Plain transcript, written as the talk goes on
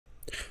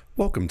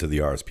Welcome to the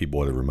RSP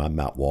Boiler Room. I'm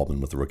Matt Waldman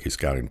with the Rookie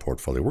Scouting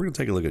Portfolio. We're going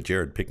to take a look at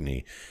Jared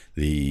Pinkney,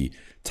 the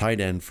tight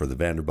end for the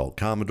Vanderbilt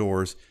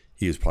Commodores.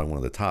 He is probably one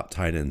of the top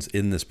tight ends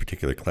in this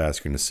particular class.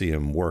 You're going to see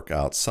him work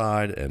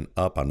outside and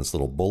up on this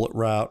little bullet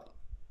route,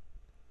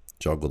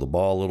 juggle the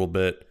ball a little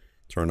bit,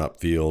 turn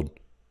upfield,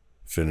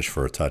 finish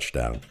for a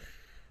touchdown.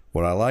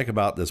 What I like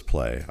about this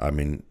play, I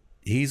mean,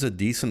 he's a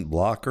decent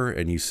blocker,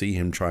 and you see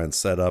him try and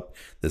set up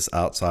this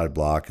outside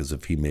block as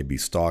if he may be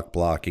stalk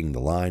blocking the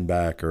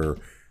linebacker,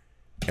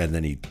 and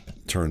then he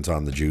turns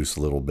on the juice a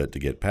little bit to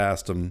get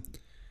past him.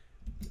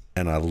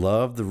 And I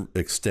love the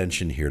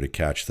extension here to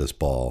catch this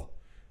ball,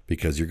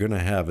 because you're going to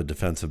have a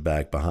defensive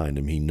back behind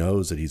him. He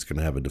knows that he's going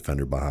to have a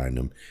defender behind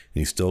him, and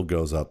he still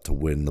goes up to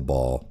win the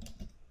ball.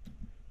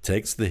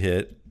 Takes the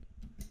hit,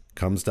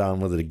 comes down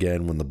with it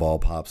again when the ball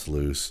pops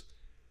loose,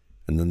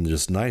 and then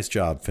just nice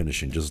job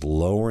finishing, just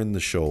lowering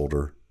the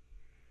shoulder.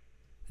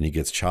 And he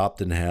gets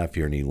chopped in half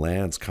here, and he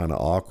lands kind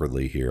of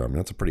awkwardly here. I mean,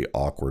 that's a pretty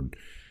awkward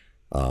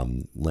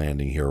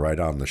landing here, right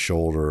on the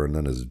shoulder, and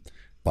then his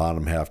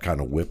bottom half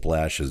kind of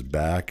whiplashes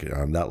back.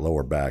 That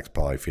lower back's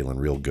probably feeling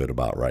real good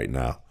about right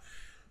now.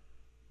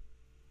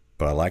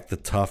 But I like the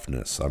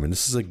toughness. I mean,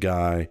 this is a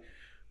guy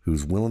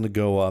who's willing to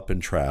go up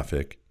in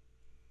traffic,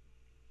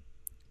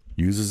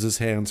 uses his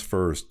hands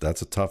first.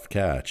 That's a tough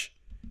catch.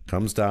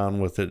 Comes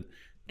down with it,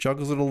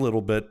 juggles it a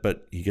little bit,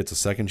 but he gets a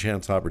second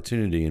chance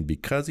opportunity. And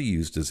because he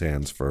used his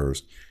hands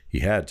first, he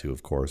had to,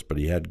 of course, but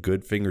he had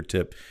good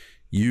fingertip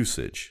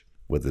usage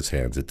with his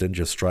hands. It didn't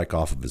just strike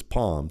off of his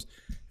palms.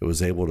 It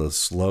was able to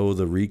slow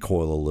the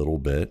recoil a little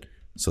bit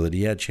so that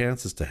he had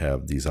chances to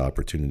have these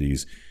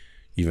opportunities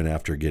even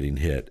after getting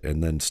hit,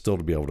 and then still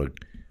to be able to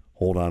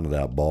hold on to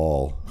that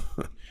ball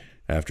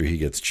after he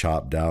gets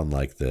chopped down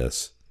like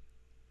this.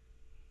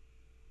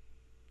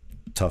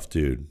 Tough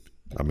dude.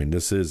 I mean,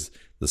 this is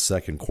the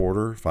second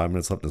quarter, 5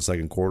 minutes left in the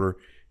second quarter,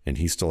 and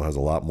he still has a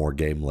lot more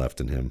game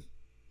left in him.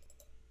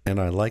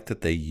 And I like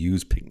that they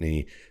use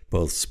Pinkney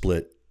both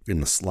split in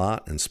the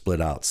slot and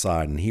split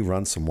outside, and he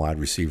runs some wide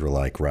receiver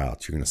like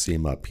routes. You're going to see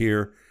him up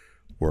here,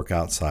 work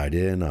outside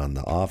in on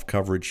the off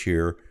coverage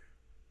here,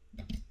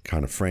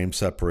 kind of frame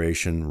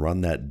separation,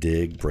 run that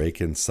dig, break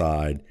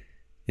inside,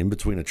 in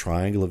between a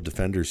triangle of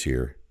defenders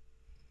here,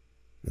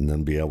 and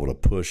then be able to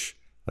push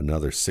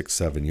another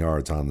 6-7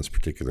 yards on this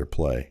particular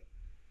play.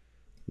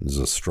 This is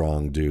a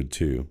strong dude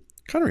too.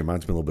 Kind of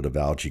reminds me a little bit of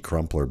Algie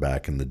Crumpler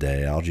back in the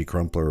day. Algie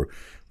Crumpler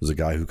was a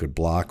guy who could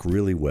block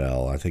really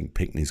well. I think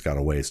Pinkney's got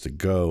a ways to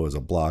go as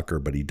a blocker,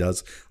 but he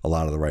does a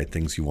lot of the right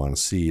things you want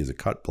to see as a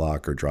cut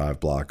blocker, drive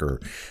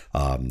blocker,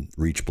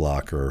 reach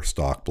blocker,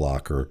 stalk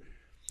blocker.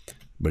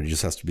 But he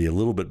just has to be a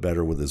little bit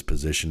better with his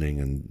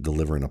positioning and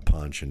delivering a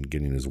punch and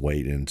getting his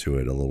weight into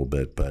it a little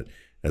bit. But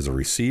as a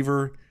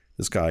receiver,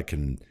 this guy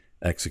can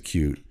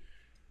execute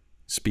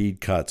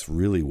speed cuts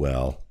really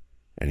well.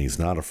 And he's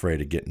not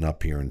afraid of getting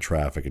up here in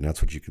traffic, and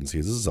that's what you can see.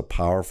 This is a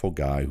powerful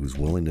guy who's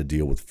willing to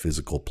deal with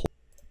physical play.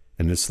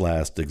 And this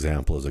last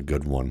example is a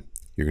good one.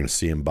 You're going to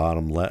see him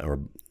bottom left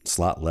or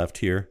slot left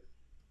here.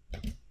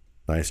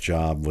 Nice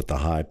job with the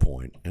high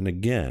point. And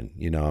again,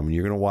 you know, I mean,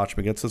 you're going to watch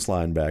him against this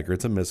linebacker.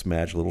 It's a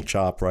mismatch, a little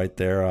chop right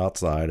there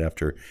outside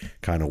after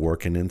kind of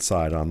working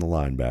inside on the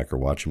linebacker.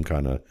 Watch him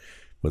kind of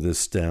with his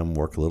stem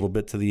work a little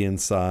bit to the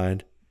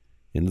inside,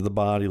 into the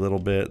body a little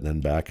bit,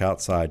 then back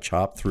outside,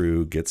 chop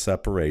through, get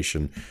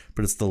separation.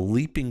 But it's the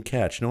leaping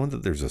catch, knowing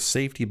that there's a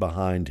safety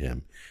behind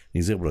him.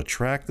 He's able to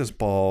track this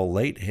ball,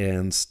 late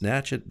hand,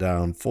 snatch it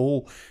down,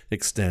 full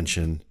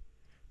extension,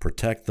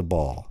 protect the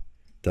ball.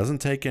 Doesn't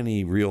take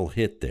any real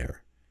hit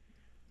there,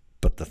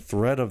 but the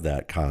threat of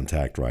that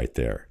contact right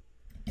there.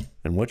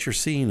 And what you're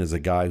seeing is a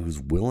guy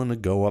who's willing to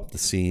go up the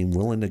seam,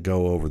 willing to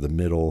go over the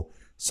middle,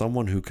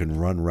 someone who can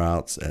run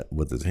routes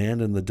with his hand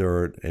in the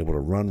dirt, able to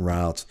run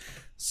routes,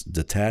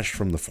 detached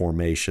from the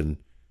formation.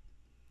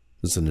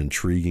 This is an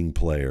intriguing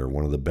player,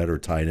 one of the better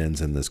tight ends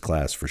in this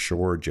class for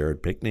sure,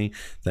 Jared Pinkney.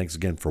 Thanks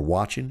again for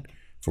watching.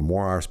 For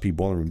more RSP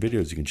Boiler Room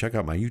videos, you can check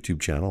out my YouTube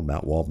channel,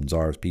 Matt Waldman's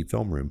RSP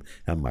Film Room,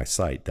 and my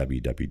site,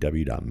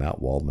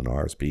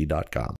 www.mattwaldmanrsp.com.